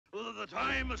the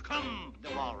time has come, the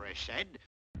walrus said.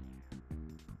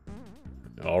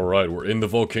 Alright, we're in the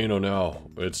volcano now.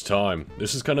 It's time.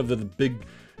 This is kind of the big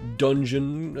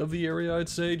dungeon of the area, I'd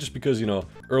say, just because, you know,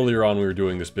 earlier on we were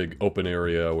doing this big open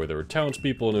area where there were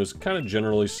townspeople and it was kind of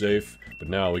generally safe, but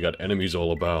now we got enemies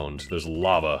all abound. There's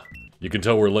lava. You can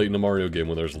tell we're late in the Mario game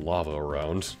when there's lava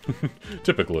around.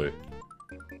 Typically.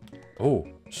 Oh,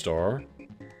 star.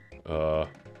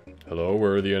 Hello,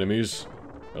 where are the enemies?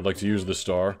 I'd like to use the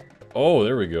star. Oh,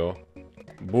 there we go.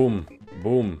 Boom.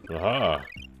 Boom. Aha.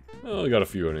 Well, we got a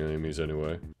few enemies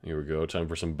anyway. Here we go, time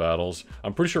for some battles.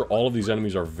 I'm pretty sure all of these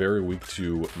enemies are very weak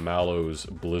to Mallow's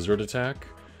blizzard attack,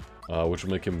 which will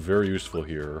make him very useful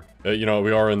here. You know,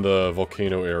 we are in the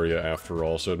volcano area after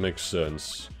all, so it makes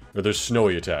sense. Or there's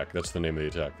snowy attack, that's the name of the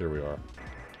attack, there we are.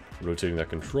 Rotating that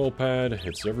control pad,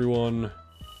 hits everyone.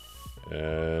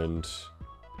 And...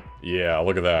 yeah,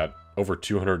 look at that. Over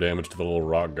 200 damage to the little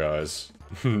rock guys.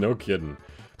 No kidding.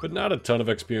 But not a ton of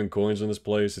XP and coins in this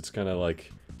place, it's kind of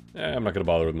like... I'm not gonna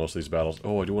bother with most of these battles.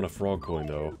 Oh, I do want a frog coin,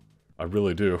 though. I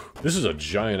really do. This is a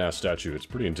giant-ass statue. It's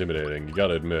pretty intimidating, you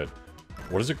gotta admit.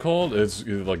 What is it called? It's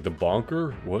like the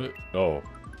bonker? What? Oh.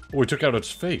 Oh, we took out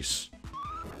its face.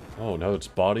 Oh, now its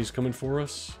body's coming for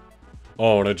us?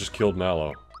 Oh, and I just killed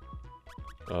Mallow.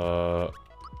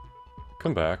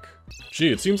 Come back.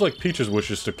 Gee, it seems like Peach's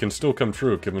wishes can still come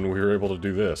true, given we were able to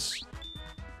do this.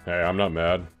 Hey, I'm not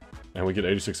mad. And we get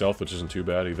 86 health, which isn't too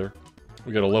bad, either.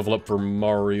 We got a level up for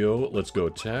Mario. Let's go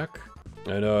attack.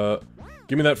 And,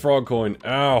 give me that frog coin.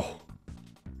 Ow!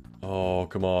 Oh,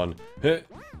 come on. Hit!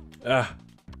 Ah!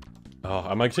 Oh,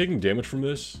 am I taking damage from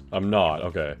this? I'm not.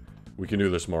 Okay. We can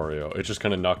do this, Mario. It's just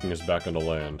kind of knocking us back onto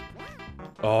land.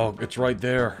 Oh, it's right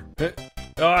there. Hit!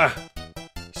 Ah!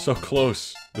 So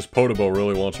close. This Podobo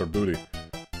really wants our booty.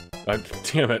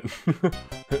 Damn it.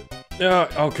 Yeah,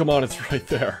 oh, come on, it's right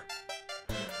there.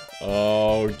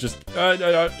 Oh, just...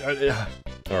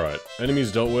 Alright,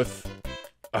 enemies dealt with.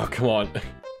 Oh, come on.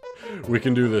 We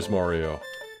can do this, Mario.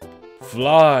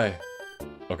 Fly!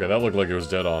 Okay, that looked like it was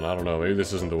dead on. I don't know, maybe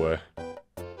this isn't the way.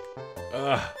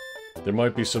 There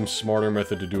might be some smarter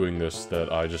method to doing this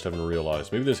that I just haven't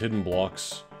realized. Maybe there's hidden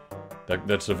blocks.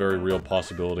 That's a very real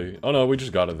possibility. Oh no, we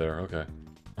just got it there, okay.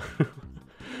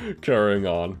 Carrying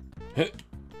on.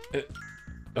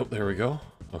 Oh, there we go.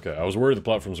 Okay, I was worried the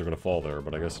platforms are gonna fall there,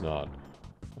 but I guess not.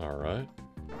 Alright.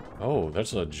 Oh,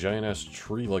 that's a giant-ass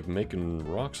tree, like, making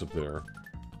rocks up there.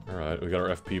 Alright, we got our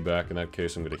FP back. In that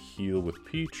case, I'm gonna heal with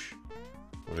Peach.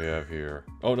 What do we have here?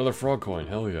 Oh, another frog coin.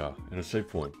 Hell yeah. And a save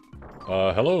point.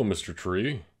 Hello, Mr.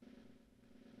 Tree.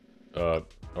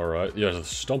 Alright. Yeah,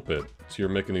 stump it. So you're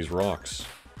making these rocks.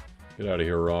 Get out of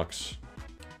here, rocks.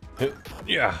 Hit.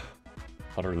 Yeah.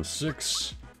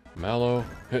 106. Mallow.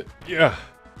 Hit. Yeah.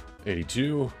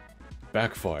 82.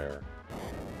 Backfire.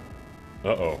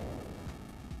 Uh-oh.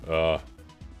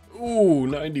 Ooh,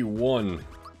 91.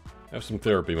 Have some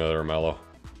therapy there, Mallow.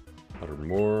 100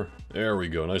 more. There we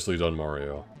go. Nicely done,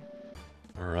 Mario.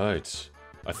 Alright.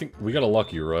 I think we got a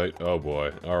lucky, right? Oh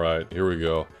boy. Alright, here we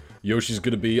go. Yoshi's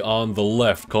gonna be on the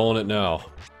left, calling it now.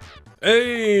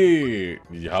 Hey!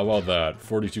 How about that?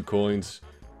 42 coins.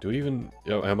 Do we even...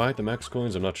 am I at the max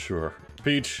coins? I'm not sure.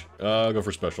 Peach, go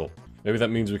for special. Maybe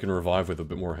that means we can revive with a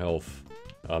bit more health.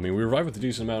 I mean, we revive with a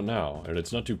decent amount now, and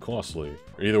it's not too costly.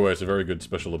 Either way, it's a very good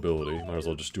special ability. Might as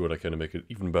well just do what I can to make it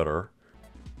even better.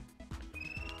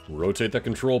 Rotate that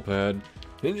control pad.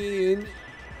 I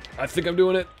think I'm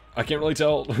doing it. I can't really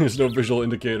tell. There's no visual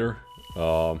indicator.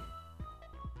 Okay.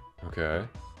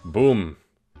 Boom.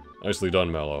 Nicely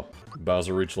done, Mallow.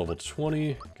 Bowser reached level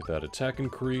 20. Get that attack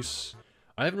increase.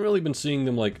 I haven't really been seeing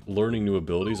them, like, learning new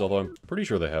abilities, although I'm pretty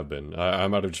sure they have been. I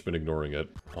might have just been ignoring it.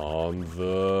 On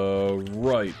the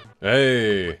right.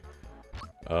 Hey!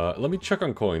 Let me check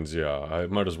on coins, yeah. I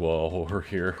might as well while we're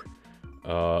here.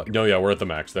 No, yeah, we're at the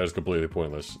max. That is completely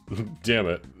pointless. Damn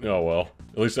it. Oh well.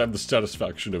 At least I have the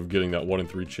satisfaction of getting that 1 in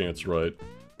 3 chance right.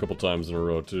 A couple times in a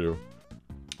row, too.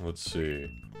 Let's see.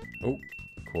 Oh,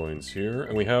 coins here.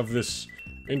 And we have this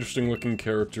interesting-looking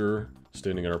character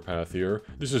standing in our path here.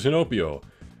 This is Hinopio.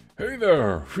 Hey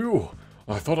there! Phew!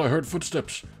 I thought I heard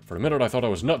footsteps. For a minute I thought I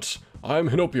was nuts. I'm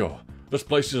Hinopio. This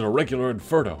place is a regular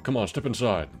inferno. Come on, step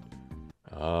inside.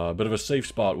 Bit of a safe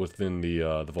spot within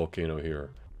the volcano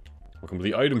here. Welcome to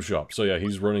the item shop. So yeah,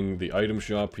 he's running the item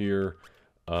shop here.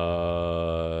 We're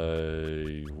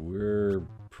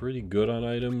pretty good on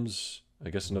items. I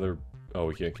guess another... oh,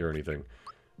 we can't carry anything.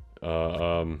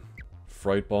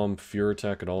 Fright Bomb, Fear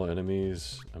Attack at all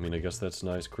enemies. I mean, I guess that's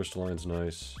nice. Crystalline's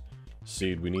nice.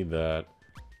 Seed, we need that.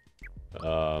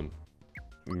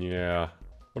 Yeah.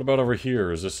 What about over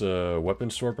here? Is this a weapon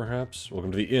store, perhaps?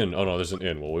 Welcome to the inn. Oh, no, there's an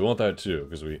inn. Well, we want that, too,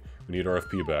 because we need our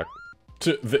FP back.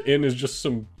 The inn is just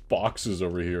some boxes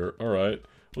over here. Alright.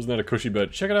 Wasn't that a cushy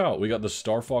bed? Check it out. We got the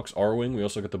Star Fox R-Wing. We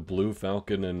also got the Blue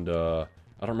Falcon and, I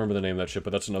don't remember the name of that ship,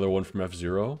 but that's another one from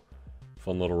F-Zero.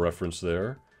 Fun little reference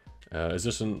there. Is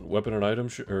this a weapon and item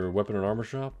or weapon and armor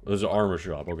shop? Oh, there's an armor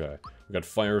shop, okay. We got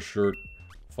fire shirt,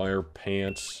 fire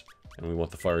pants, and we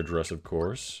want the fire dress, of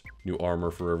course. New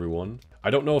armor for everyone. I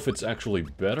don't know if it's actually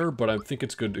better, but I think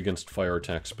it's good against fire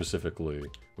attacks specifically,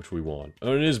 which we want.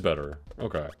 Oh, it is better.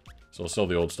 Okay. So I'll sell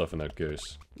the old stuff in that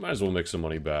case. Might as well make some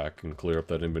money back and clear up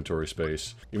that inventory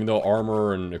space. Even though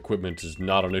armor and equipment is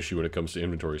not an issue when it comes to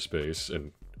inventory space,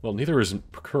 and well, neither is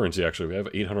currency, actually. We have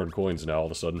 800 coins now, all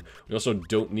of a sudden. We also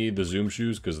don't need the zoom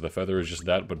shoes, because the feather is just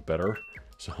that, but better.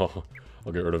 So,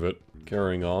 I'll get rid of it.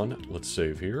 Carrying on, let's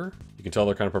save here. You can tell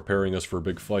they're kind of preparing us for a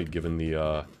big fight, given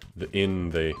the inn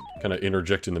they kind of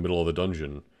interject in the middle of the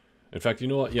dungeon. In fact, you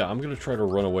know what? Yeah, I'm gonna try to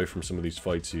run away from some of these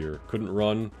fights here. Couldn't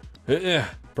run.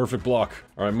 Perfect block.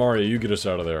 Alright, Mario, you get us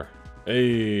out of there.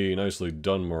 Hey, nicely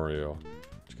done, Mario.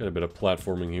 Just got a bit of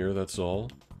platforming here, that's all.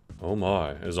 Oh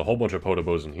my, there's a whole bunch of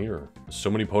Potobos in here. So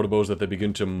many Potobos that they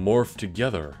begin to morph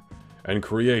together and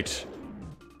create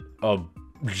a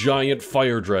giant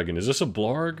fire dragon. Is this a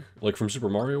Blarg? Like from Super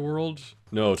Mario World?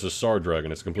 No, it's a Star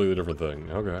Dragon. It's a completely different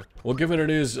thing. Okay. Well, given it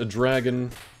is a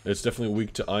dragon, it's definitely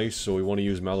weak to ice, so we want to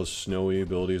use Mallow's snowy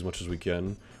ability as much as we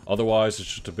can. Otherwise, it's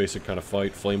just a basic kind of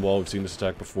fight. Flame Wall, we've seen this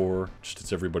attack before. Just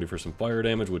hits everybody for some fire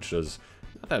damage, which does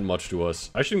not that much to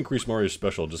us. I should increase Mario's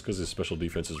special, just because his special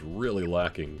defense is really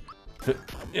lacking.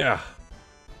 Yeah.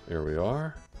 There we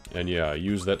are. And yeah,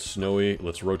 use that snowy.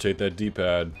 Let's rotate that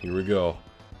D-pad. Here we go.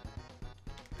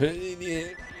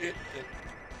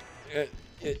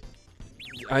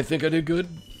 I think I did good.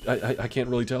 I can't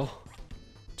really tell.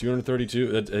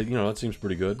 232. That, you know, that seems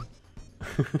pretty good.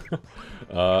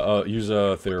 Use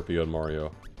therapy on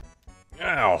Mario.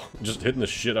 Ow! Just hitting the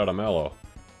shit out of Mallow.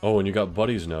 Oh, and you got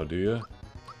buddies now, do you?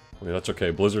 Okay, that's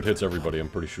okay. Blizzard hits everybody, I'm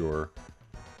pretty sure.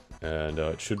 And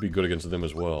it should be good against them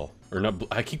as well. Or not.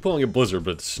 I keep calling it Blizzard,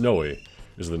 but Snowy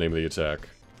is the name of the attack.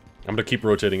 I'm gonna keep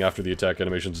rotating after the attack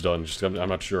animation's done. Just I'm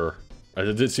not sure.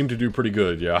 It did seem to do pretty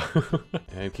good, yeah.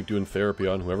 And keep doing therapy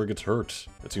on whoever gets hurt.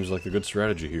 That seems like the good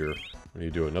strategy here. What do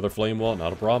you do? Another flame wall?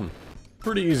 Not a problem.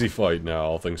 Pretty easy fight now,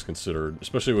 all things considered.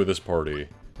 Especially with this party.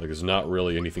 Like, there's not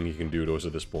really anything he can do to us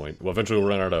at this point. Well, eventually we'll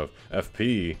run out of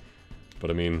FP.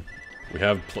 But, I mean, we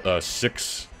have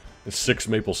six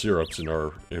maple syrups in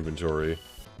our inventory.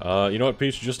 You know what,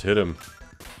 Peach? Just hit him.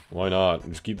 Why not?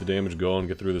 Just keep the damage going,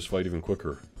 get through this fight even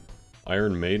quicker.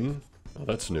 Iron Maiden? Oh,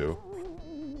 that's new.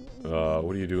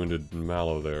 What are you doing to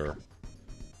Mallow there?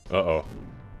 Uh-oh.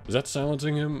 Is that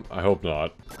silencing him? I hope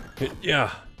not.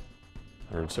 Yeah!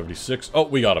 176. Oh,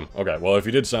 we got him. Okay, well, if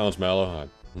he did silence Mallow,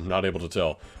 I'm not able to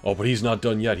tell. Oh, but he's not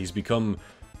done yet. He's become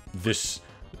this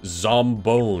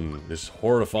Zombone, this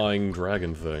horrifying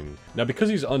dragon thing. Now, because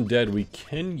he's undead, we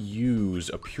can use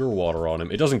a pure water on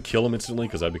him. It doesn't kill him instantly,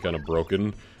 because that'd be kind of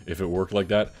broken if it worked like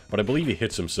that. But I believe he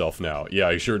hits himself now.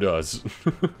 Yeah, he sure does.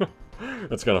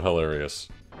 That's kind of hilarious.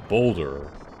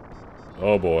 Boulder.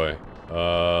 Oh boy.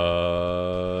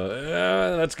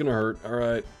 Yeah, that's gonna hurt.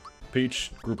 Alright.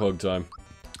 Peach, group hug time.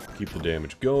 Keep the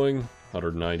damage going.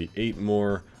 198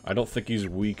 more. I don't think he's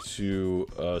weak to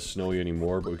Snowy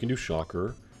anymore, but we can do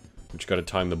Shocker. We just gotta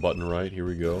time the button right. Here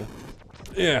we go.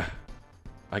 Yeah.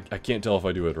 I can't tell if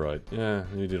I do it right. Yeah,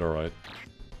 you did alright.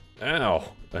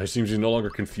 Ow! It seems he's no longer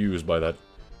confused by that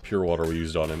pure water we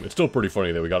used on him. It's still pretty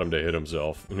funny that we got him to hit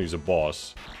himself when he's a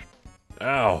boss.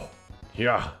 Ow!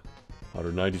 Yeah!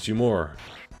 192 more.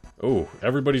 Oh,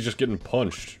 everybody's just getting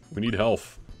punched. We need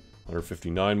health.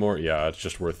 159 more. Yeah, it's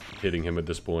just worth hitting him at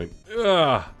this point.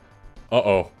 Ah!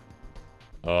 Uh-oh.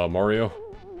 Mario?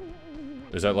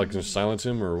 Is that like to silence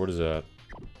him, or what is that?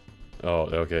 Oh,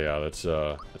 okay, yeah, that's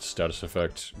status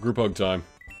effect. Group hug time.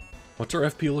 What's our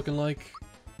FP looking like?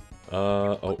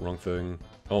 Oh, wrong thing.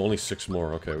 Oh, only 6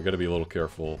 more. Okay, we gotta be a little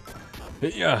careful.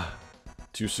 Yeah!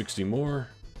 260 more.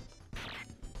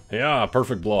 Yeah,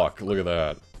 perfect block. Look at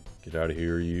that. Get out of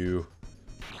here, you.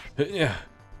 Yeah.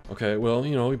 Okay, well,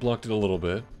 you know, we blocked it a little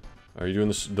bit. Are you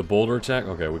doing the boulder attack?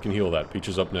 Okay, we can heal that. Peach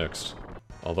is up next.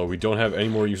 Although we don't have any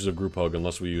more uses of group hug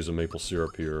unless we use a maple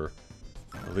syrup here.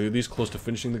 Are these close to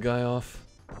finishing the guy off?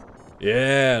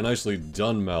 Yeah, nicely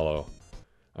done, Mallow.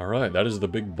 Alright, that is the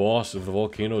big boss of the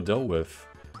volcano dealt with.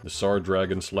 The Sar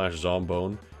Dragon /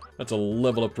 Zombone. That's a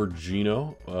level up for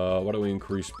Geno. Why don't we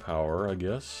increase power, I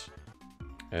guess?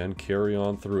 And carry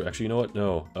on through. Actually, you know what?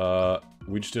 No.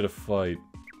 We just did a fight.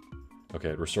 Okay,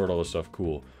 it restored all this stuff.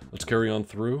 Cool. Let's carry on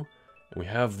through. And we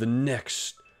have the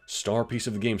next Star piece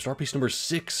of the game. Star piece number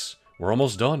 6. We're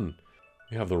almost done.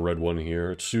 We have the red one here.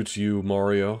 It suits you,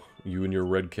 Mario. You and your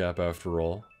red cap, after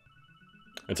all.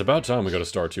 It's about time we got a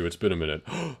star, too. It's been a minute.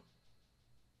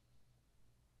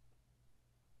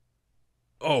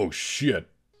 Oh, shit.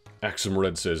 Axum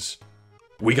Red says,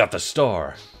 "We got the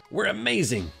star. We're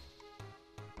amazing.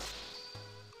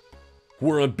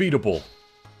 We're unbeatable.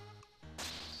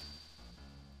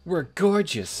 We're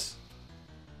gorgeous."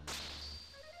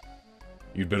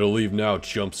 You'd better leave now,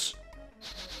 chumps.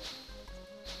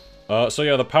 So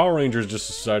yeah, the Power Rangers just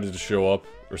decided to show up.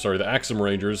 Or sorry, the Axum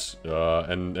Rangers,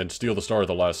 and steal the star at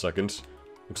the last second.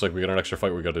 Looks like we got an extra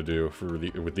fight we got to do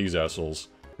with these assholes.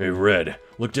 Hey, Red,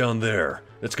 look down there.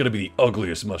 That's gonna be the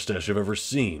ugliest mustache I've ever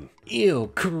seen.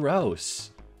 Ew,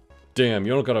 gross. Damn,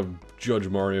 you don't gotta judge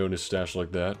Mario and his stash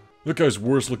like that. That guy's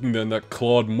worse looking than that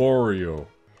Claude Mario.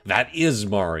 That is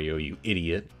Mario, you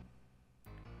idiot.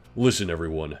 Listen,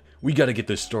 everyone. We gotta get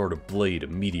this star to Blade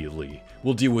immediately.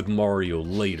 We'll deal with Mario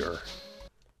later.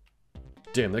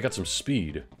 Damn, they got some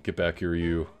speed. Get back here,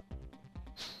 you.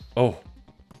 Oh.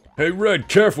 Hey, Red,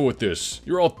 careful with this.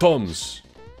 You're all thumbs.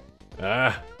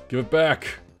 Ah, give it back.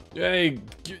 Hey,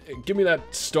 give me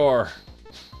that star.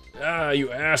 Ah,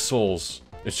 you assholes.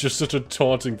 It's just such a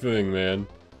taunting thing, man.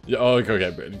 Yeah, oh,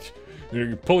 okay.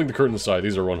 You're pulling the curtain aside,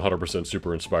 these are 100%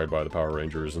 super inspired by the Power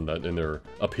Rangers and that in their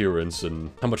appearance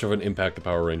and how much of an impact the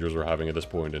Power Rangers are having at this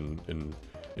point in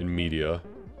media.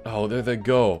 Oh, there they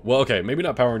go. Well, okay, maybe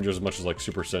not Power Rangers as much as like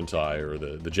Super Sentai or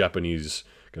the Japanese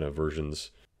kind of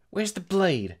versions. Where's the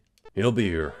blade? He'll be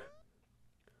here.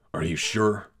 Are you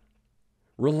sure?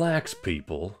 Relax,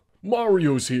 people.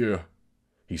 Mario's here.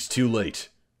 He's too late.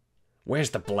 Where's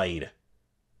the blade?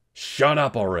 Shut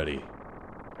up already.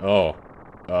 Oh,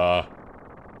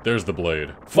 there's the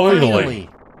blade. Finally!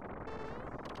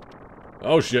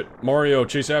 Oh shit, Mario,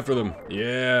 chase after them.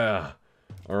 Yeah.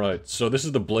 Alright, so this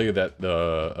is the blade that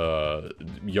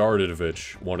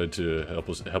Yardovich wanted to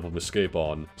help him escape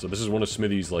on. So this is one of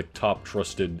Smithy's like top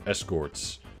trusted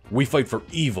escorts. We fight for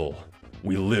evil.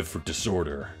 We live for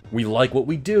disorder. We like what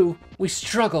we do. We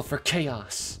struggle for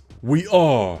chaos. We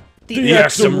are the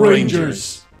Axum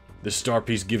Rangers. This star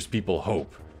piece gives people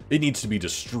hope. It needs to be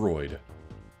destroyed.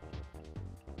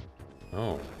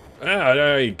 Oh. Ah,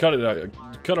 hey, cut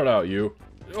it out, you.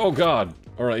 Oh god.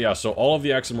 Alright, yeah, so all of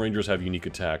the Axum Rangers have unique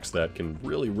attacks that can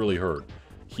really hurt.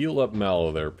 Heal up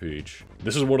Mallow there, Peach.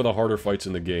 This is one of the harder fights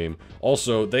in the game.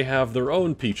 Also, they have their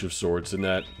own Peach of sorts in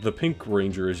that the Pink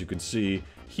Ranger, as you can see,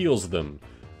 heals them.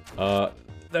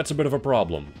 That's a bit of a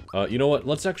problem. You know what?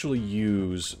 Let's actually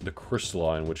use the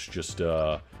Crystalline, which just,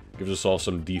 gives us all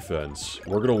some defense.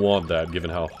 We're gonna want that, given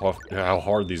how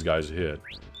hard these guys hit.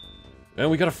 And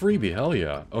we got a freebie, hell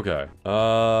yeah. Okay.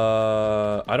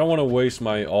 I don't want to waste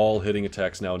my all-hitting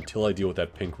attacks now until I deal with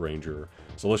that Pink Ranger.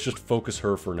 So let's just focus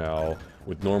her for now,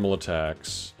 with normal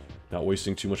attacks. Not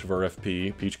wasting too much of our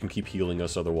FP. Peach can keep healing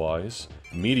us otherwise.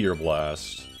 Meteor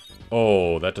Blast.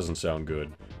 Oh, that doesn't sound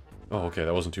good. Oh, okay,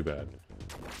 that wasn't too bad.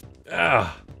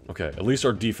 Ah! Okay, at least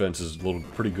our defense is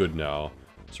pretty good now.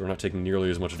 So we're not taking nearly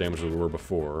as much damage as we were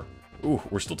before. Ooh,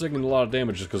 we're still taking a lot of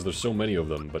damage just because there's so many of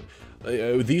them, but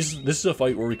this is a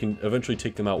fight where we can eventually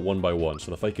take them out one by one,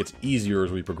 so the fight gets easier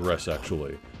as we progress,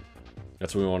 actually.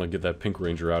 That's why we want to get that Pink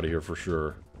Ranger out of here for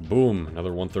sure. Boom,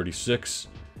 another 136.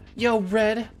 Yo,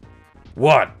 Red.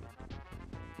 What?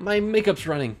 My makeup's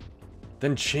running.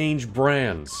 Then change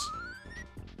brands.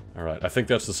 Alright, I think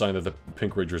that's the sign that the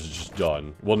Pink Ranger is just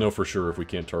done. We'll know for sure if we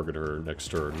can't target her next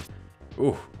turn.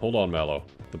 Ooh, hold on, Mallow.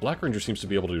 The Black Ranger seems to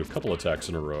be able to do a couple attacks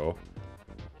in a row.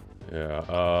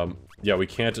 Yeah, yeah, we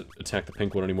can't attack the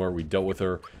pink one anymore. We dealt with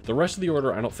her. The rest of the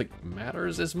order I don't think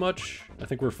matters as much. I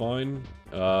think we're fine.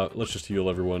 Let's just heal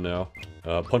everyone now.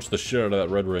 Punch the shit out of that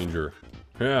Red Ranger.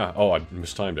 Yeah, oh, I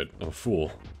mistimed it. I'm a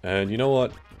fool. And you know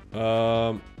what?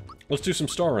 Let's do some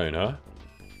Star Rain, huh?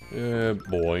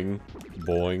 Boing,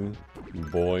 boing,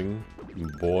 boing,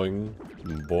 boing,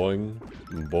 boing,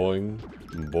 boing, boing,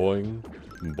 boing,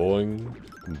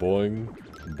 boing,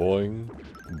 boing,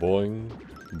 boing,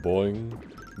 boing,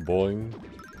 boing,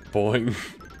 boing,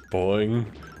 boing,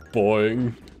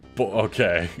 boing,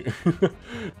 okay.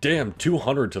 Damn,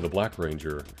 200 to the Black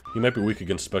Ranger. He might be weak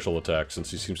against special attacks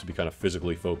since he seems to be kind of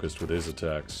physically focused with his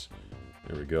attacks.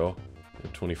 There we go.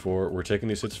 24. We're taking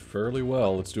these hits fairly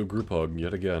well. Let's do a group hug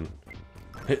yet again.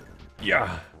 Hit.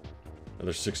 Yeah.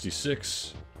 Another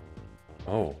 66.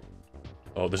 Oh.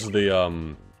 Oh, this is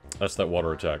the, that's that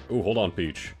water attack. Ooh, hold on,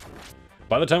 Peach.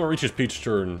 By the time it reaches Peach's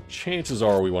turn, chances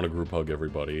are we want to group hug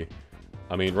everybody.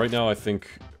 I mean, right now I think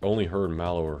only her and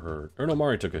Mallow are hurt. Or no,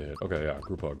 Mari took a hit. Okay, yeah,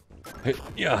 group hug. Hit.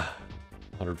 Yeah.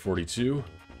 142.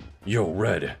 Yo,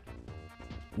 Red.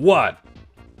 What?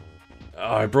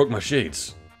 Oh, I broke my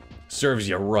shades. Serves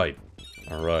you right.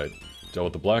 Alright. Dealt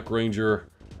with the Black Ranger.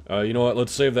 You know what?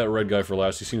 Let's save that red guy for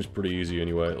last. He seems pretty easy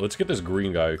anyway. Let's get this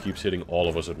green guy who keeps hitting all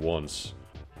of us at once.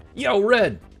 Yo,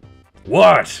 Red!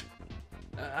 What?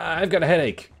 I've got a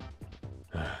headache.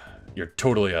 You're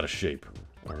totally out of shape.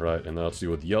 Alright, and now let's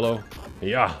deal with yellow.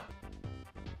 Yeah.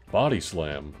 Body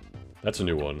slam. That's a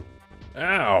new one.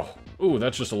 Ow! Ooh,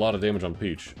 that's just a lot of damage on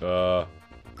Peach. Yeah.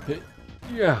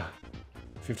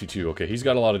 52. Okay, he's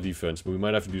got a lot of defense, but we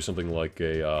might have to do something like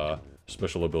a,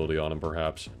 special ability on him,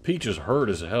 perhaps. Peach is hurt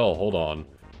as hell. Hold on.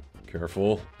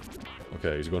 Careful.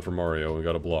 Okay, he's going for Mario. We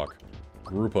got a block.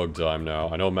 Group hug time now.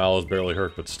 I know Mallow's barely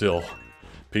hurt, but still.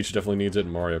 Peach definitely needs it,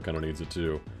 and Mario kind of needs it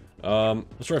too.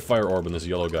 Let's try Fire Orb on this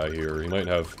yellow guy here. He might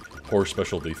have poor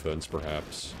special defense,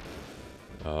 perhaps.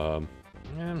 I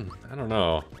don't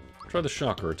know. Try the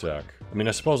Shocker attack. I mean,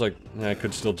 I suppose I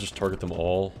could still just target them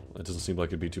all. That doesn't seem like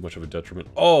it'd be too much of a detriment.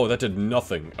 Oh, that did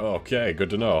nothing. Okay, good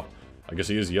to know. I guess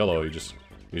he is yellow.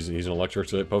 He's an electric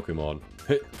type Pokemon.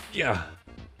 Yeah.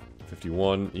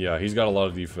 51. Yeah, he's got a lot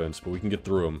of defense, but we can get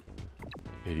through him.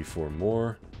 84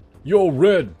 more. Yo,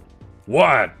 Red!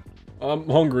 What? I'm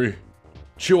hungry.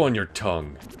 Chew on your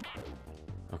tongue.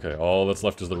 Okay, all that's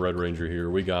left is the Red Ranger here.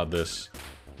 We got this.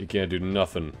 He can't do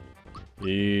nothing.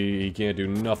 He can't do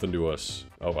nothing to us.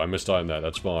 Oh, I mistimed that.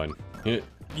 That's fine.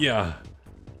 Yeah.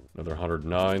 Another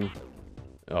 109.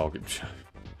 Oh, good.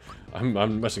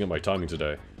 I'm messing up my timing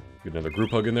today. Get another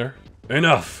group hug in there.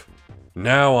 Enough!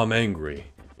 Now I'm angry.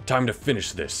 Time to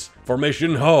finish this.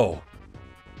 Formation Ho!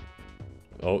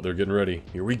 Oh, they're getting ready.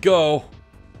 Here we go!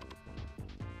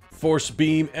 Force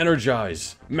Beam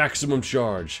energize! Maximum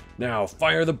charge! Now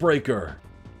fire the breaker!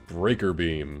 Breaker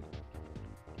Beam.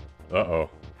 Uh-oh.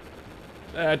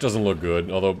 That doesn't look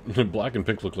good, although black and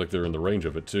pink look like they're in the range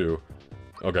of it too.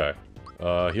 Okay.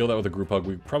 Heal that with a group hug.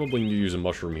 We probably need to use a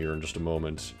mushroom here in just a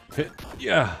moment.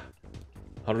 Yeah!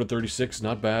 136,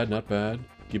 not bad, not bad.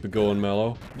 Keep it going,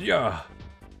 Mellow. Yeah!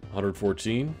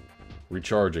 114.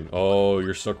 Recharging. Oh,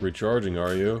 you're stuck recharging,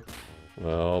 are you?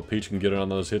 Well, Peach can get in on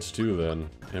those hits too, then.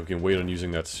 And we can wait on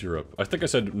using that syrup. I think I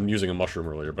said using a mushroom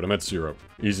earlier, but I meant syrup.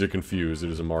 Easy to confuse,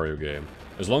 it is a Mario game.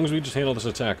 As long as we just handle this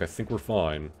attack, I think we're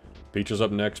fine. Peach is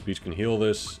up next, Peach can heal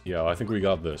this. Yeah, I think we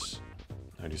got this.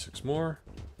 96 more.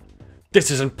 This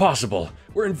isn't possible!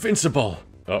 We're invincible!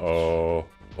 Uh-oh.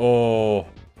 Oh.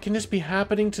 Can this be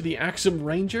happening to the Axum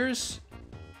Rangers?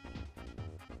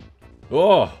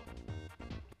 Oh!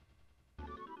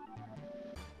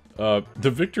 The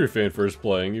Victory Fanfare is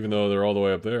playing, even though they're all the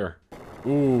way up there.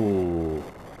 Ooh.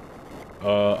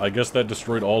 I guess that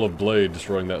destroyed all of Blade,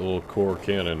 destroying that little core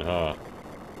cannon, huh?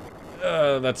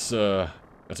 That's a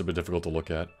bit difficult to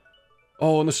look at.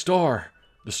 Oh, and the star!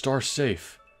 The star's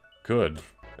safe. Good.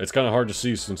 It's kind of hard to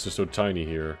see since it's so tiny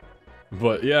here.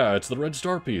 But yeah, it's the red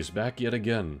star piece, back yet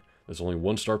again. There's only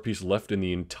one star piece left in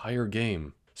the entire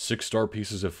game. 6 star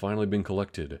pieces have finally been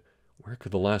collected. Where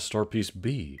could the last star piece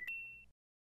be?